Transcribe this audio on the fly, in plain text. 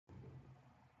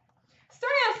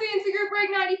break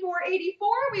 94.84.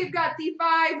 We've got the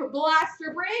 5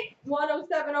 blaster break,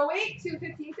 107.08,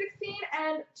 215.16,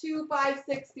 and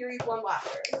 256 Series 1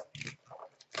 blasters.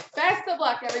 Best of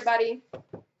luck, everybody.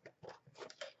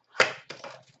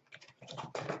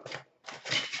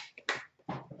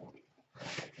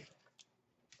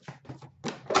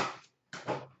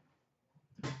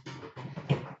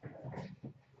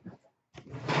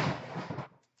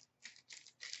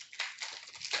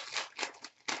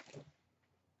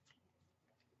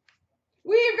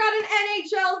 We've got an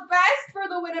NHL's best for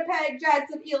the Winnipeg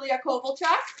Jets of Ilya Kovalchuk.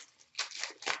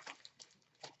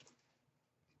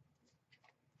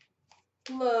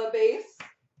 The base.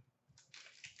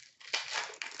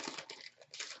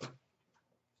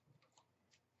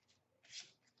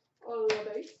 The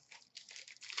base.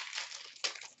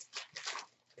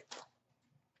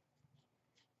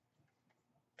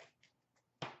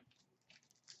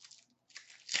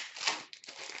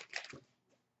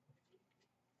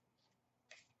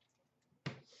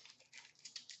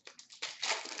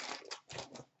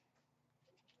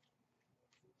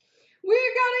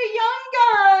 We've got a Young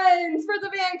Guns for the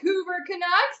Vancouver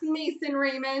Canucks, Mason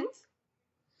Raymond.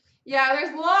 Yeah,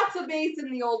 there's lots of base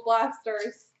in the old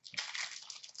blasters.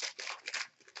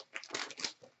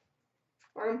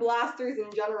 Or in blasters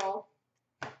in general.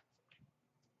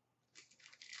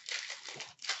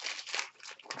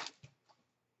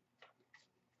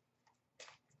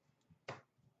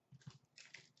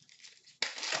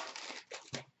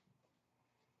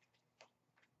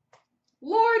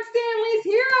 Lord Stanley's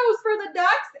Heroes for the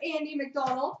Ducks, Andy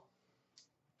McDonald.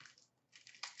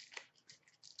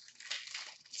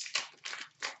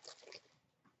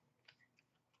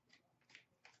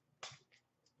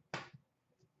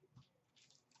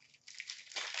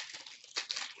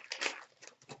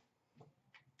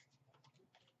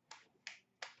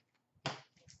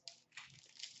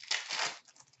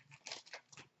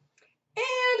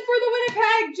 And for the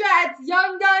Winnipeg Jets,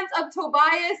 Young Guns of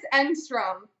Tobias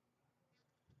Enstrom.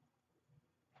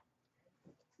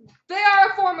 They are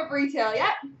a form of retail,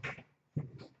 yep.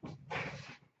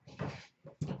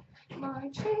 My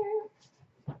chair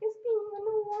is being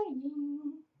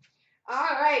annoying.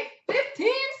 All right,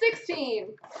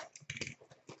 15-16.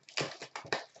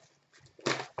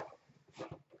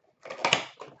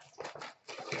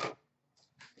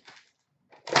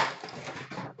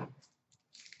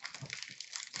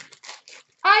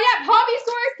 Yep, hobby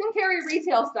stores can carry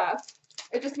retail stuff.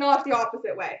 It's just not the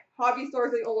opposite way. Hobby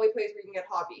stores are the only place where you can get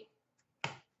hobby.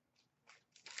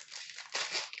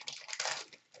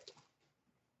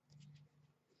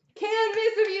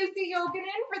 Canvas of UC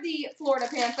Jokinen for the Florida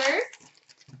Panthers.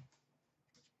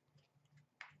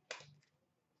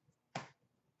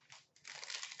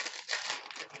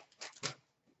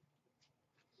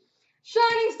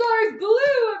 Shining Stars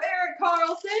Blue of Erik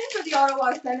Karlsson for the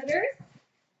Ottawa Senators.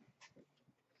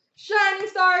 Shining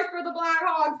Stars for the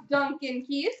Blackhawks, Duncan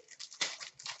Keith.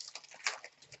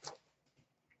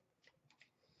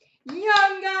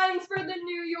 Young Guns for the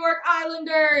New York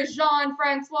Islanders,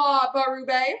 Jean-Francois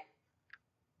Berube.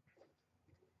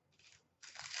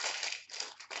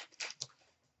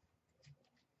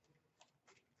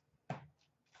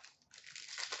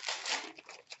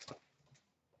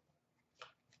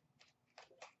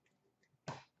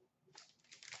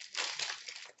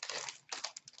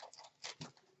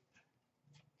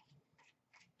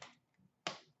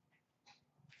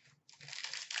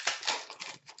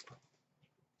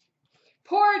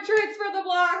 Portraits for the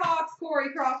Blackhawks, Corey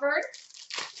Crawford.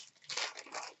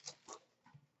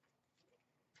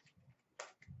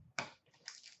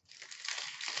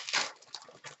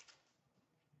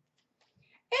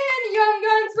 And Young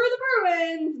Guns for the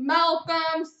Bruins,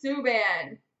 Malcolm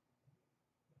Subban.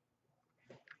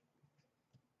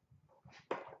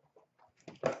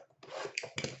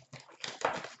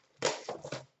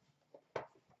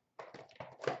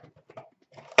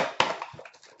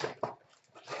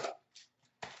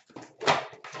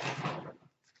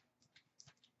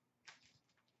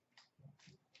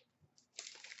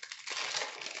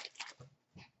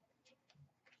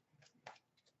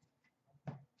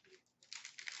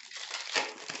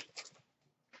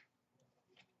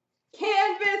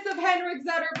 Canvas of Henrik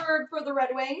Zetterberg for the Red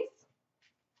Wings.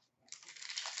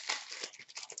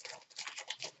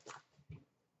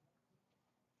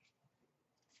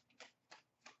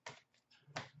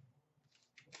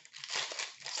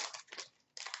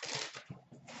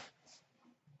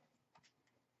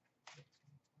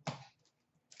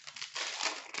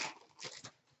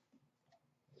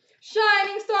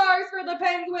 Shining Stars for the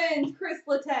Penguins, Chris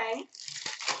Letang.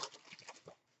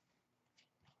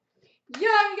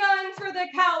 Young Guns for the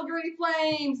Calgary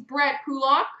Flames, Brett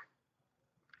Kulak.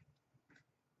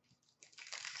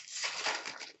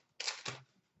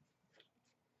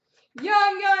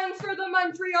 Young Guns for the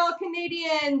Montreal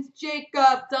Canadiens,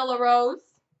 Jacob Delarose.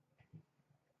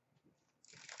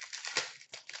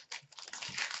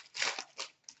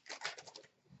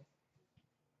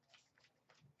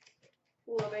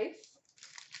 Little base.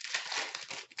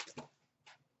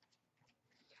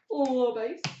 Little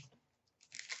base.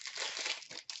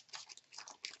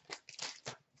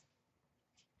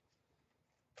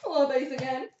 Little base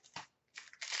again.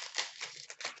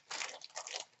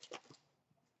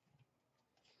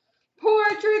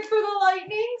 Portrait for the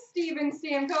Lightning, Steven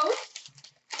Stamkos.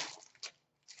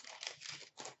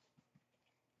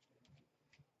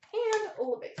 And a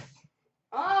little base.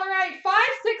 All right,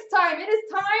 5-6 time. It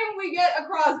is time we get a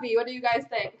Crosby. What do you guys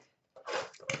think?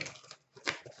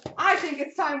 I think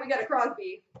it's time we get a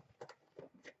Crosby.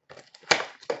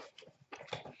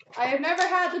 I have never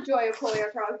had the joy of pulling a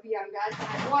Crosby Young Guns,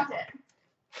 and I want it.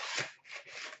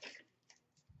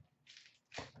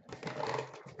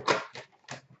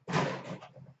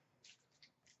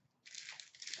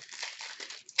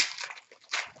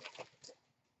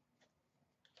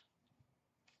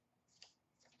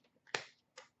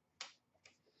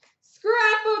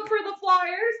 Scrapbook for the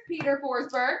Flyers, Peter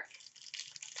Forsberg.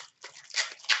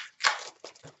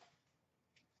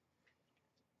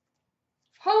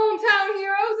 Hometown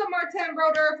Heroes of Martin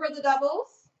Brodeur for the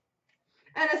Devils.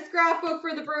 And a scrapbook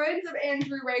for the Bruins of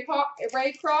Andrew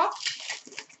Raycroft.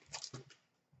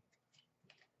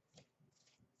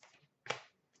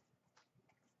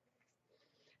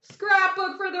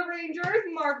 Scrapbook for the Rangers,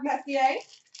 Mark Messier.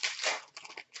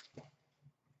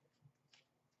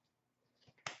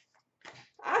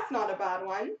 That's not a bad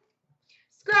one.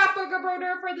 Scrapbook of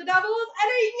Brodeur for the Devils,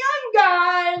 and a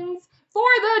Young Guns for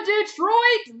the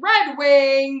Detroit Red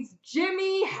Wings,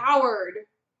 Jimmy Howard.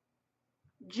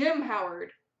 Jim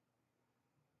Howard.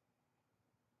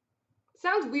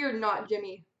 Sounds weird, not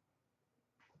Jimmy.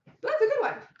 But that's a good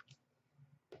one.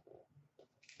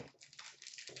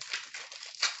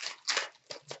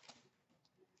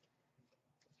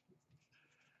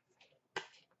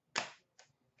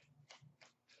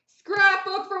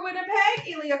 Scrapbook for Winnipeg,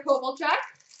 Ilya Kovalchuk.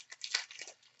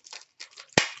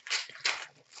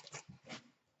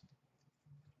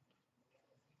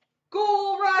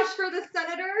 Goal Rush for the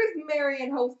Senators,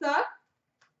 Marian Hossa.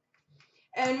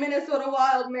 And Minnesota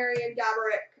Wild, Marian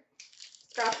Gaborik.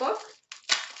 Scrapbook.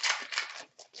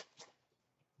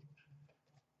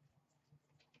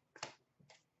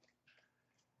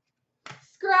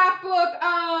 Scrapbook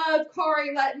of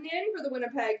Kari Lehtinen for the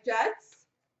Winnipeg Jets.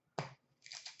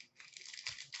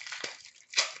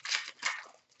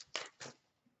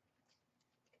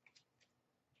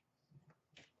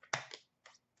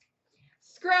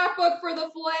 Scrapbook for the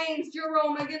Flames,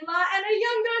 Jerome McGinley, and a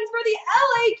Young Guns for the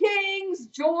LA Kings,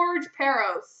 George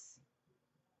Peros.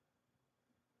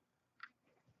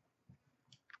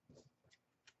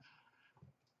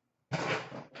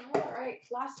 All right,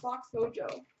 last box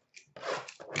mojo.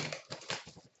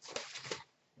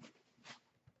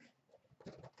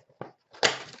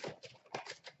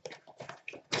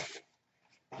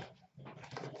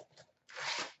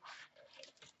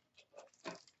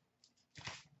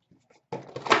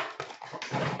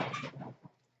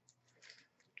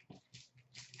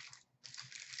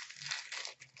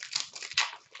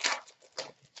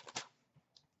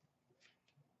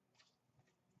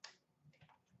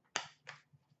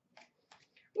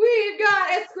 We've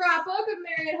got a scrapbook of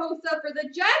Marian Hossa for the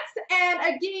Jets and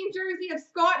a game jersey of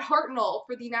Scott Hartnell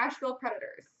for the Nashville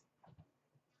Predators.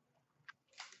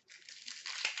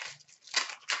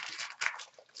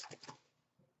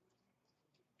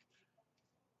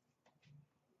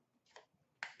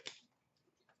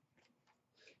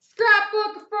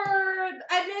 Scrapbook for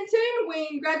Edmonton,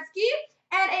 Wayne Gretzky,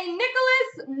 and a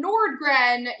Nicholas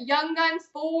Nordgren Young Guns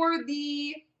for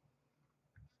the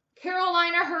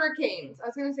Carolina Hurricanes. I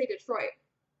was going to say Detroit,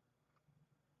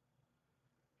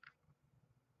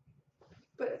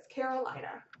 but it's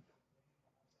Carolina.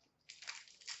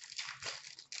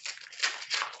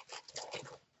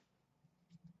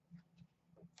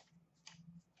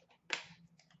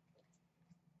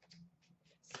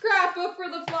 Scrapbook for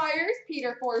the Flyers,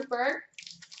 Peter Forsberg.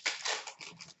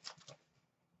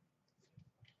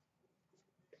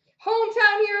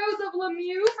 Hometown Heroes of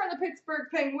Lemieux for the Pittsburgh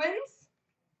Penguins.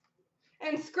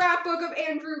 And scrapbook of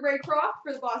Andrew Raycroft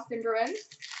for the Boston Bruins.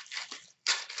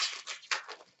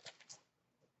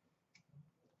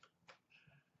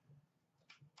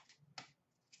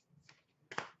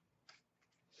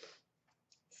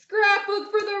 Scrapbook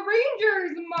for the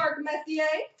Rangers, Mark Messier.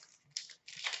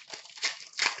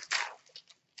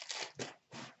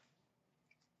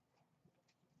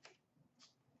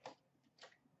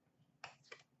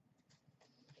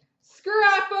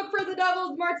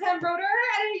 Devils, Martin Broder,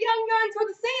 and a Young Guns for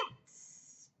the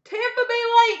Saints, Tampa Bay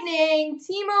Lightning,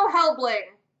 Timo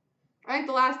Helbling. I think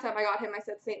the last time I got him, I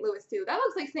said St. Louis too. That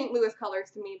looks like St. Louis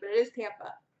colors to me, but it is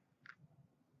Tampa.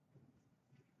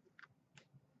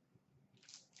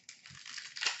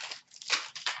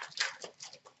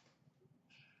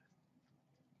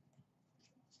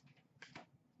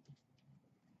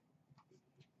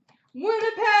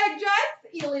 Winnipeg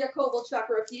Jets, Ilya Kovalchuk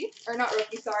rookie. Or not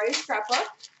rookie, sorry, scrapbook.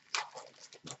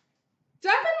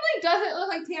 Definitely doesn't look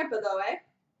like Tampa though, eh?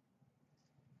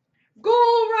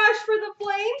 Goal rush for the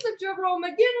Flames of Jerome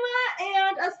McGinley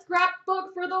and a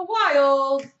scrapbook for the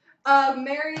Wild of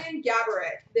Marian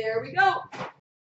Gaborik. There we go.